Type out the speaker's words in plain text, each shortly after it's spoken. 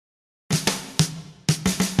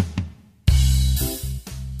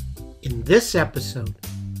In this episode,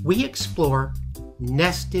 we explore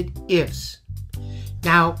nested ifs.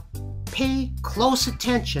 Now, pay close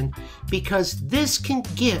attention because this can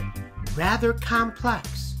get rather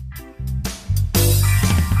complex.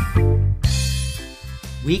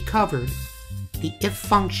 We covered the if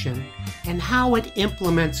function and how it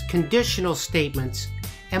implements conditional statements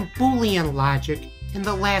and Boolean logic in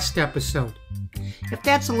the last episode. If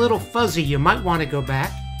that's a little fuzzy, you might want to go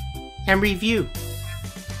back and review.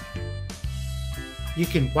 You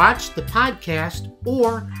can watch the podcast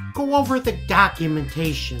or go over the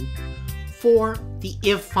documentation for the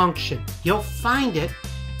if function. You'll find it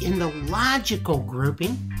in the logical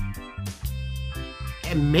grouping,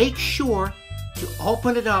 and make sure to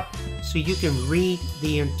open it up so you can read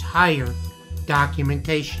the entire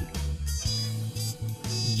documentation.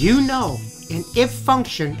 You know, an if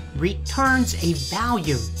function returns a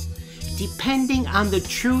value depending on the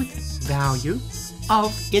truth value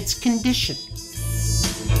of its condition.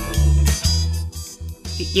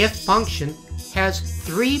 The if function has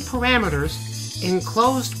three parameters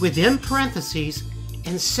enclosed within parentheses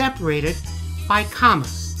and separated by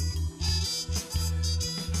commas.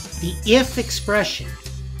 The if expression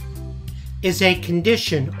is a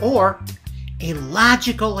condition or a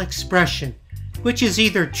logical expression which is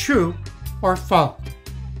either true or false.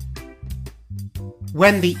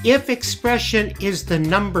 When the if expression is the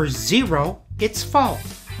number 0, it's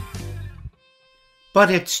false.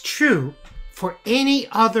 But it's true for any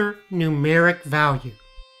other numeric value.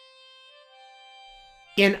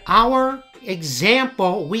 In our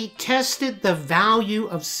example, we tested the value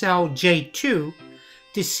of cell J2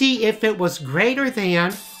 to see if it was greater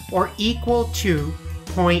than or equal to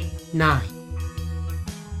 0.9.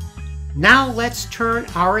 Now let's turn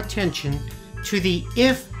our attention to the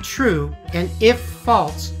if true and if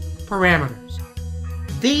false parameters.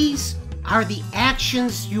 These are the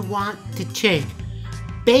actions you want to take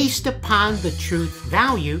based upon the truth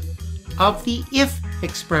value of the if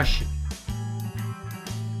expression.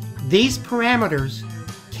 These parameters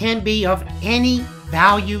can be of any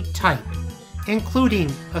value type,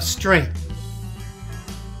 including a string.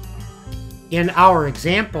 In our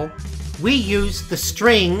example, we use the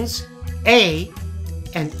strings A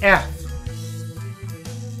and F.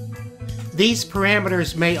 These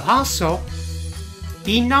parameters may also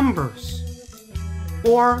be numbers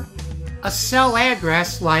or a cell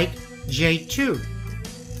address like J2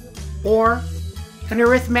 or an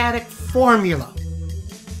arithmetic formula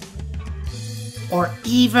or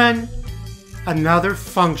even another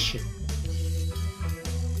function.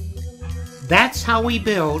 That's how we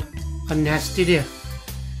build a nested if.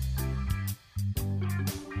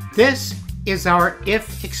 This is our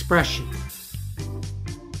if expression.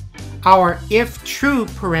 Our if true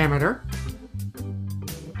parameter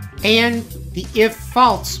and the if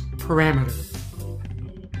false parameter.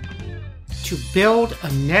 To build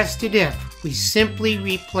a nested if, we simply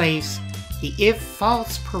replace the if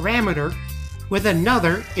false parameter with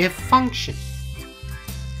another if function.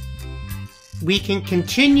 We can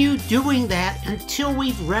continue doing that until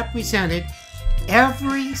we've represented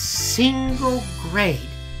every single grade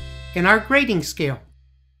in our grading scale.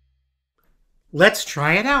 Let's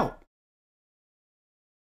try it out.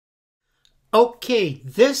 Okay,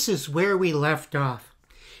 this is where we left off.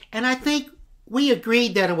 And I think we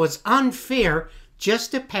agreed that it was unfair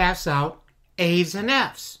just to pass out A's and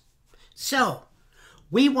F's. So,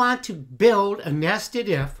 we want to build a nested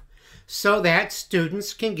if so that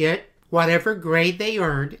students can get whatever grade they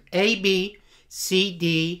earned, A, B, C,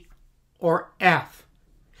 D, or F.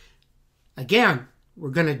 Again, we're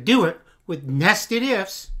going to do it with nested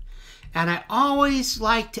ifs, and I always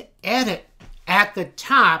like to edit at the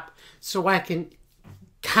top so I can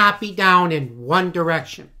copy down in one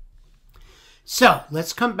direction. So,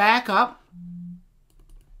 let's come back up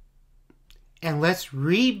and let's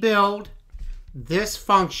rebuild this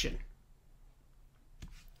function.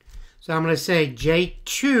 So I'm going to say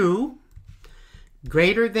J2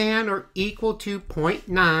 greater than or equal to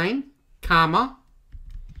 0.9, comma,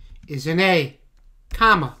 is an A,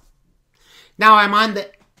 comma. Now I'm on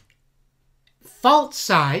the false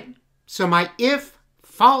side, so my if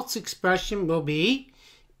false expression will be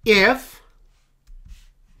if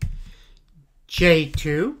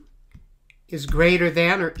J2 is greater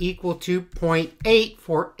than or equal to 0.8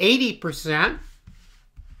 for 80%,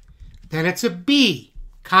 then it's a B,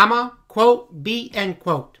 comma, quote, B, end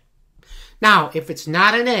quote. Now, if it's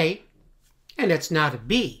not an A and it's not a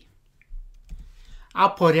B,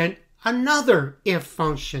 I'll put in another if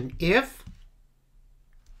function. If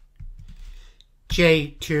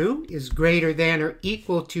J2 is greater than or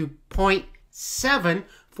equal to 0.7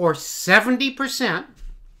 for 70%,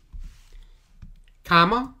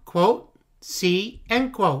 comma, quote, C,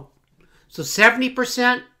 end quote. So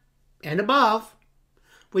 70% and above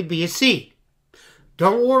would be a C.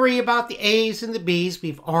 Don't worry about the A's and the B's.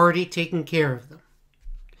 We've already taken care of them.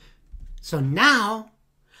 So now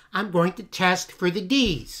I'm going to test for the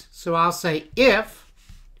D's. So I'll say if,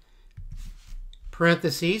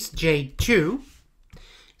 parentheses, J2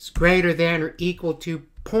 is greater than or equal to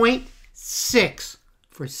 0.6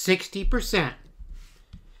 for 60%,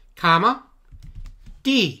 comma,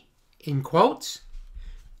 D, in quotes,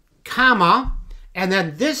 comma, and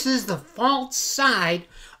then this is the false side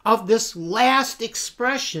of this last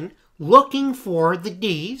expression looking for the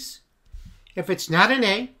D's. If it's not an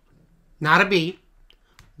A, not a B,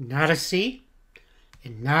 not a C,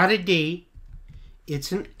 and not a D,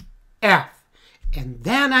 it's an F. And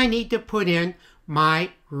then I need to put in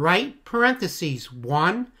my right parentheses,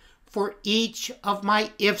 1 for each of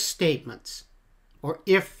my if statements or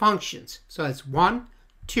if functions. So that's 1,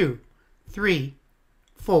 2, 3,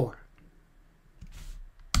 4.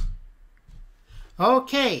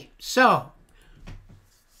 Okay, so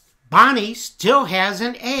Bonnie still has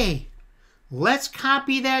an A. Let's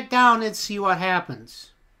copy that down and see what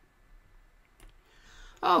happens.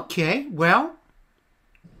 Okay, well,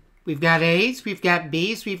 we've got A's, we've got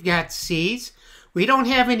B's, we've got C's. We don't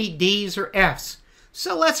have any D's or F's.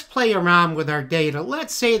 So let's play around with our data.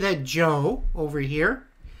 Let's say that Joe over here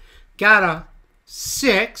got a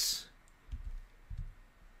 6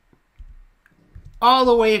 all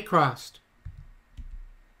the way across.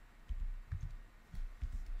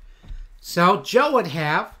 So Joe would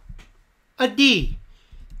have a D.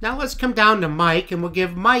 Now let's come down to Mike and we'll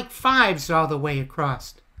give Mike 5s all the way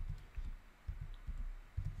across.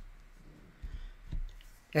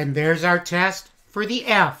 And there's our test for the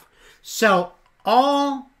F. So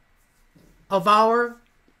all of our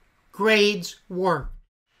grades work.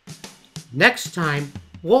 Next time,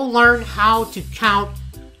 we'll learn how to count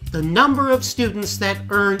the number of students that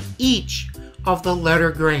earn each of the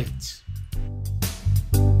letter grades.